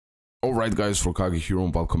Alright guys, RoKage here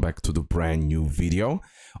and welcome back to the brand new video.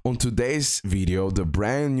 On today's video, the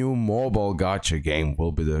brand new mobile gacha game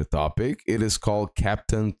will be the topic. It is called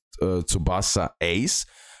Captain Tsubasa Ace.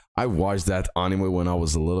 I watched that anime when I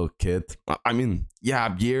was a little kid. I mean,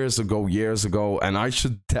 yeah, years ago, and I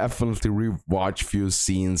should definitely rewatch few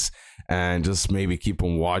scenes and just maybe keep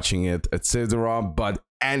on watching it, etc. But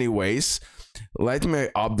anyways, let me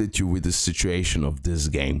update you with the situation of this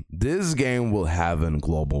game. This game will have a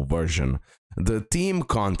global version. The team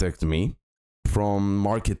contacted me from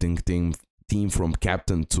marketing team from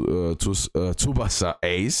Captain Tsubasa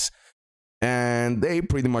Ace, and they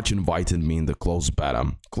pretty much invited me in the closed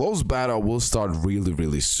beta. Closed beta will start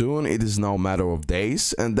really soon. It is now a matter of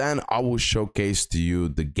days, and then I will showcase to you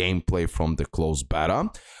the gameplay from the closed beta.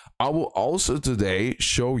 I will also today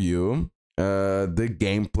show you the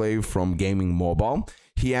gameplay from Gaming Mobile.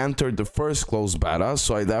 He entered the first closed beta,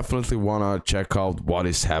 so I definitely want to check out what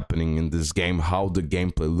is happening in this game, how the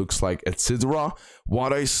gameplay looks like, etc.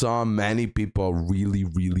 What I saw, many people are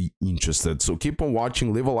really interested, so keep on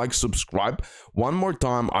watching, leave a like, subscribe. One more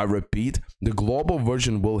time, I repeat, the global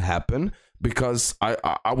version will happen because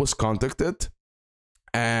I was contacted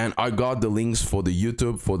and I got the links for the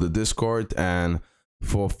YouTube, for the Discord, and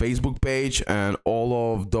for Facebook page, and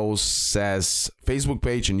all of those says Facebook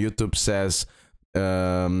page and YouTube says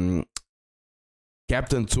Captain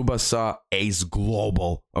Tsubasa Ace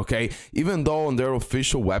Global. Okay, even though on their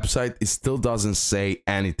official website it still doesn't say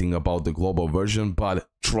anything about the global version, but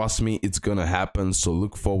trust me, it's gonna happen, so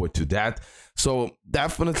look forward to that. So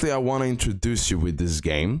definitely I want to introduce you with this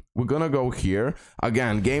game. We're gonna go here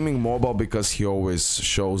again, Gaming Mobile, because he always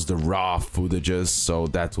shows the raw footages, so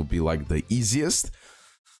that will be like the easiest.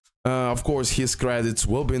 Of course, his credits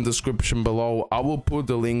will be in the description below. I will put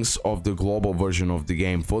the links of the global version of the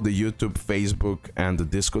game for the YouTube, Facebook, and the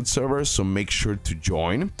Discord server, so make sure to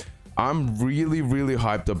join. I'm really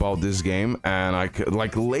hyped about this game, and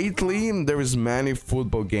like lately there is many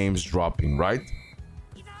football games dropping, right?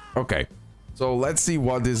 Okay, so let's see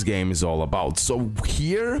what this game is all about. So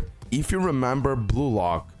here, if you remember Blue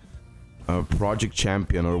Lock, Project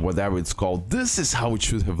Champion, or whatever it's called, this is how it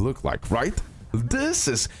should have looked like, right? This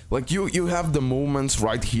is like you have the movements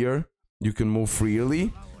right here, you can move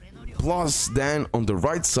freely, plus then on the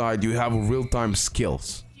right side you have real-time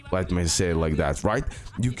skills, let me say it like that, right?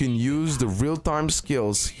 You can use the real-time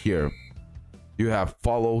skills here. You have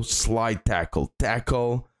follow, slide, tackle,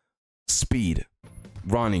 speed,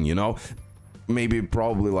 running, you know, maybe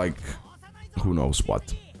probably like who knows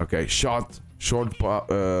what. Okay, short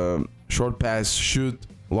pass, shoot,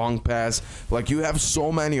 long pass. Like, you have so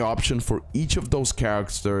many options for each of those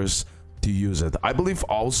characters to use it. I believe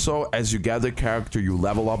also as you get the character, you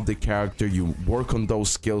level up the character, you work on those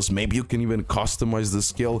skills, maybe you can even customize the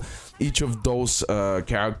skill. Each of those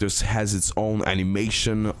characters has its own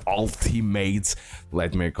animation, ultimates,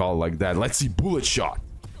 let me call it like that. Let's see, bullet shot,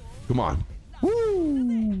 come on.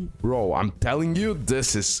 Woo! Bro, I'm telling you,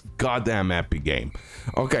 this is goddamn epic game.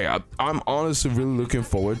 Okay, I'm honestly really looking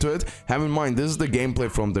forward to it. Have in mind, this is the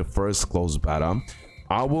gameplay from the first closed beta.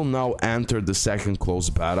 I will now enter the second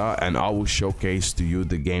closed beta, and I will showcase to you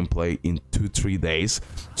the gameplay in 2-3 days,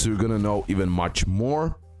 so you're gonna know even much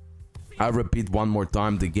more. I repeat one more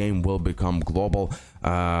time, the game will become global.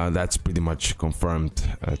 That's pretty much confirmed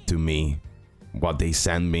to me, what they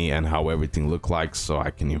send me and how everything look like, so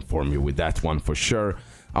I can inform you with that one for sure.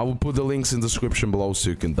 I will put the links in the description below so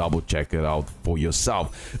you can double check it out for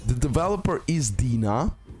yourself. The developer is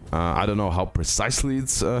Dina. I don't know how precisely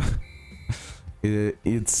it's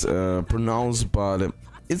pronounced, but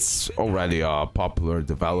it's already a popular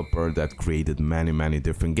developer that created many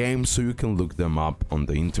different games, so you can look them up on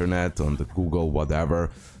the internet, on the Google,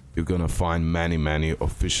 whatever. You're gonna find many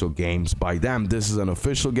official games by them. This is an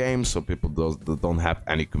official game, so people don't have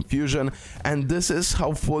any confusion. And this is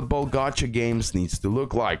how football gacha games needs to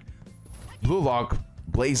look like. Blue Lock,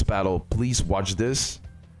 Blaze Battle, please watch this,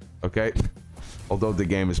 okay? Although the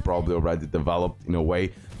game is probably already developed in a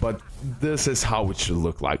way, but this is how it should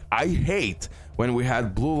look like. I hate when we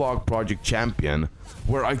had Blue Lock Project Champion,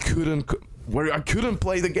 where I couldn't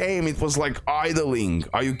play the game. It was like idling.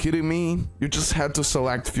 Are you kidding me? You just had to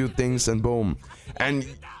select few things and boom, and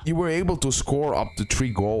you were able to score up to 3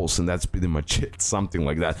 goals, and that's pretty much it, something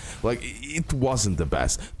like that. Like, it wasn't the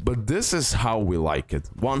best, but this is how we like it.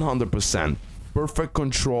 100% perfect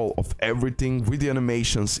control of everything with the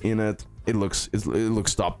animations in it. It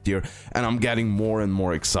looks top tier, and I'm getting more and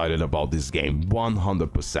more excited about this game.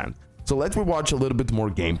 100%. So let me watch a little bit more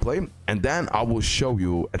gameplay, and then I will show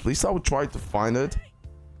you, at least I will try to find it,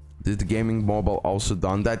 Did the gaming mobile also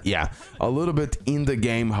done that? Yeah, a little bit in the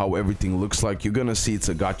game, how everything looks like. You're gonna see it's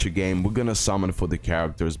a gacha game. We're gonna summon for the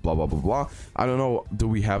characters, blah blah blah blah. I don't know, do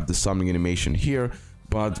we have the summoning animation here?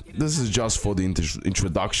 But this is just for the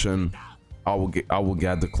introduction. I will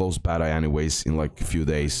get the closed beta anyways in like a few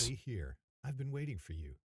days. Here, I've been waiting for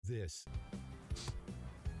you. This.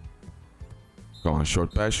 Go on,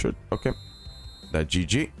 short pass, shoot. Okay, that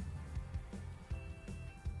GG.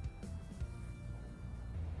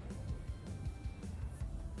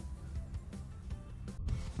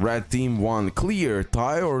 Red team 1 clear,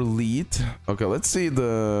 tie or lead. Okay, let's see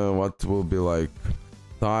the what will be like.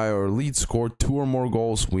 Tie or lead, score 2 or more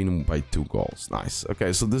goals, win by 2 goals. Nice.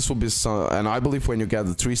 Okay, so this will be some, and I believe when you get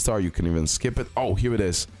the 3-star you can even skip it. Oh, here it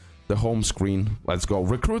is, the home screen. Let's go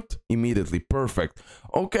recruit immediately. Perfect.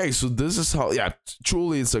 Okay, so this is how, yeah,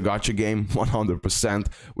 truly it's a gacha game. 100%.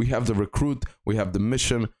 We have the recruit, we have the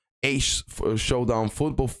mission, Ace Showdown,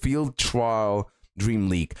 football field trial, Dream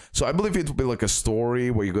League. So I believe it will be like a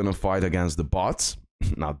story where you're gonna fight against the bots.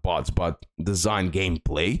 Not bots, but design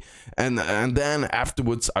gameplay. And then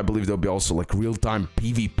afterwards, I believe there'll be also like real-time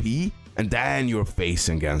PvP. And then you're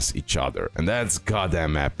facing against each other. And that's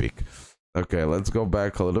goddamn epic. Okay, let's go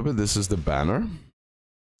back a little bit. This is the banner.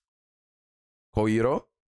 Kojiro,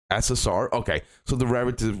 SSR. Okay, so the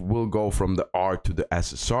rarity will go from the R to the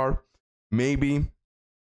SSR. Maybe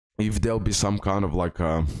if there'll be some kind of like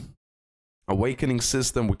a awakening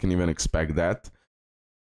system, we can even expect that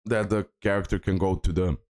the character can go to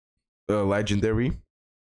the legendary.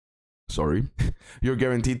 Sorry. You're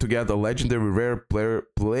guaranteed to get a legendary rare player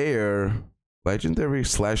legendary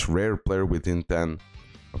 / rare player within 10.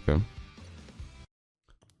 Okay.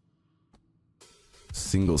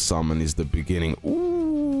 Single summon is the beginning.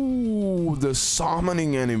 Ooh, the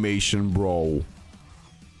summoning animation, bro.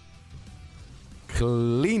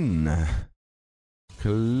 Clean.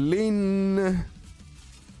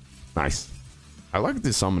 Nice. I like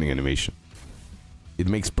this summoning animation. It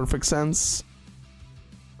makes perfect sense.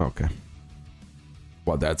 Okay.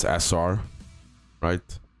 Well, that's SR, right?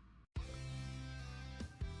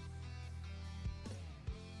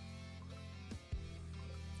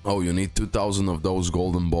 Oh, you need 2,000 of those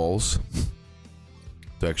golden balls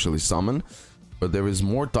to actually summon. But there is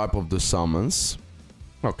more type of the summons.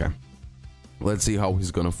 Okay. Let's see how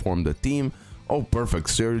he's gonna form the team. Oh, perfect.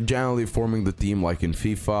 So you're generally forming the team like in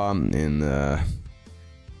FIFA, in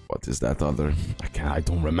what is that other? I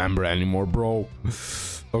don't remember anymore, bro.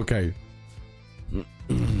 Okay.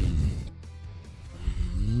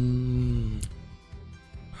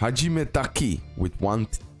 Hajime Taki with one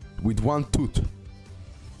tooth.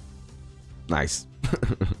 Nice.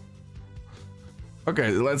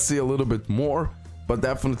 Okay, let's see a little bit more, but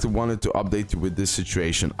definitely wanted to update you with this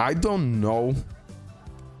situation. I don't know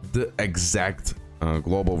the exact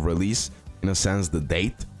global release, in a sense the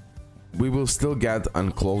date. We will still get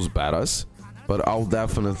unclosed betas, but I'll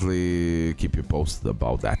definitely keep you posted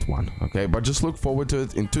about that one. Okay, but just look forward to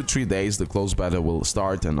it. In 2-3 days the closed beta will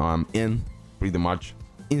start and I'm in pretty much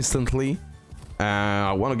instantly.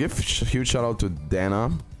 I want to give a huge shout out to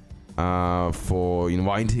Dana for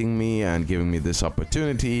inviting me and giving me this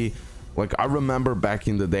opportunity. Like, I remember back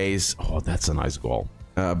in the days, oh, that's a nice goal.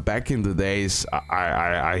 Back in the days,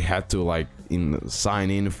 I had to like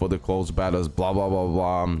sign in for the closed betas, blah blah blah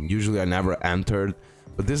blah. Usually I never entered,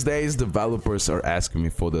 but these days developers are asking me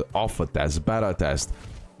for the alpha test, beta test.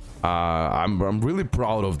 I'm really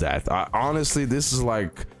proud of that. Honestly, this is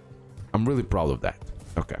like, I'm really proud of that.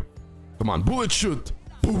 Okay, come on, bullet shoot.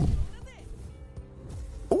 Boom.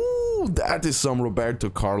 Ooh, that is some Roberto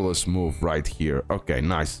Carlos move right here. Okay,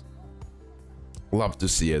 nice. Love to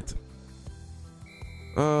see it.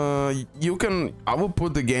 You can, I will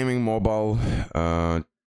put the gaming mobile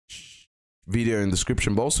video in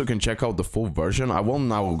description, but also you can check out the full version. I won't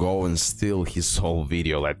now go and steal his whole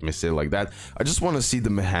video, let me say it like that. I just want to see the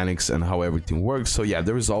mechanics and how everything works. So yeah,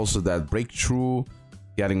 there is also that breakthrough,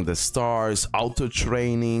 getting the stars, auto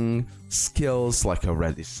training, skills, like I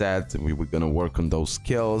already said. We were gonna work on those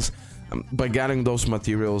skills. By getting those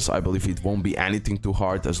materials, I believe it won't be anything too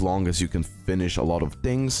hard as long as you can finish a lot of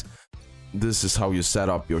things. This is how you set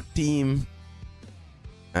up your team,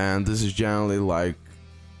 and this is generally like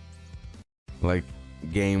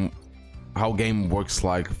how game works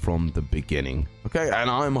like from the beginning. Okay, and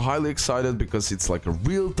I'm highly excited because it's like a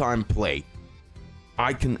real-time play.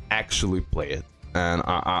 I can actually play it, and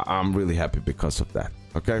I'm really happy because of that.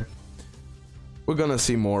 Okay, we're gonna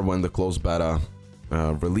see more when the closed beta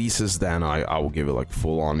releases. Then I will give you like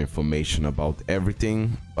full-on information about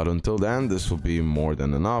everything, but until then this will be more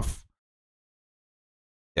than enough.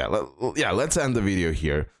 Yeah, let's end the video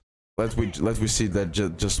here. let we see that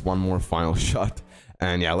just one more final shot.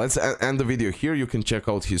 And yeah, let's end the video here. You can check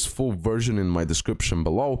out his full version in my description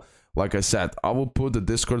below. Like I said, I will put the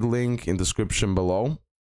Discord link in description below.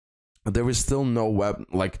 There is still no web,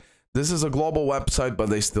 like, this is a global website, but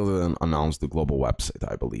they still didn't announce the global website,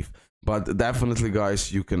 I believe. But definitely,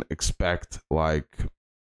 guys, you can expect, like,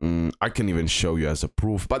 I can even show you as a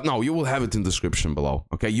proof, but no, you will have it in the description below.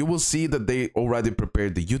 Okay, you will see that they already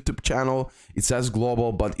prepared the YouTube channel. It says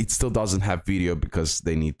global, but it still doesn't have video because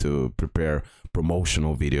they need to prepare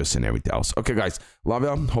promotional videos and everything else. Okay, guys, love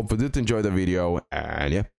ya. Hope you did enjoy the video,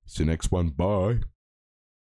 and yeah, see you next one. Bye.